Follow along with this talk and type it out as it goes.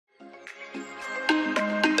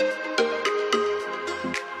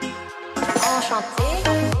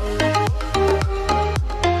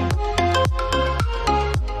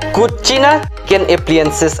KUTCHINA ken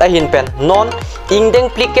appliances ahin pen non ingdeng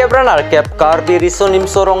plikebranar kep karbi risonim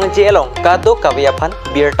sorong jelong kado kawiapan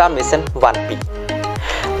birta mesen 1p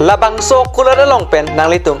labang so cooler along pen nang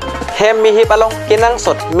litum hem mihi palong kinang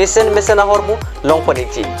sot mesen ahormu long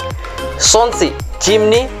poniji sonsi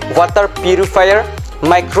chimney water purifier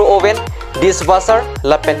micro oven dishwasher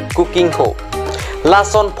lapen cooking ho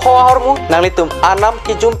lason pho ahormu nang litum anam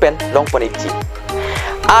ki jumpen long poniji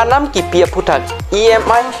anam ki pia putak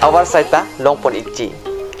EMI awar saita long poniji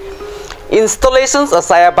installations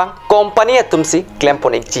asaya bang company atumsi claim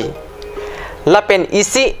poniji lapen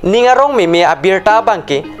isi ningarong meme abirta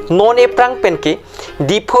bangke non eprang penke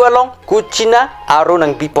dipu along KUTCHINA aro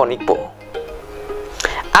nang biponikpo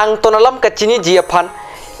ang tonalam kachini jiapan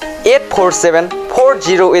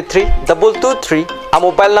 8474083 a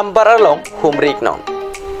mobile number along humrik non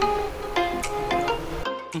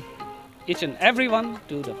each and everyone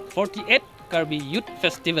to the 48th Kirby Youth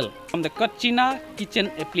Festival from the KUTCHINA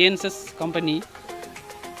Kitchen Appliances Company.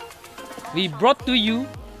 We brought to you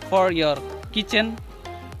for your kitchen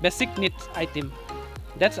basic needs item.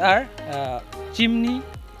 That's our chimney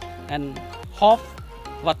and hob,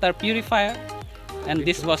 water purifier and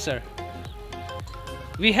dishwasher.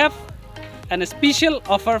 We have a special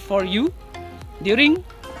offer for you during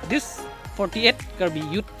this 48th Kirby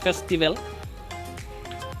Youth Festival.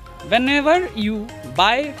 Whenever you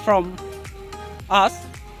buy from us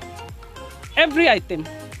every item,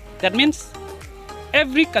 that means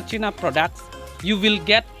every KUTCHINA products, you will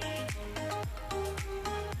get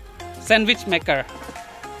sandwich maker.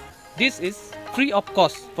 This is free of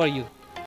cost for you.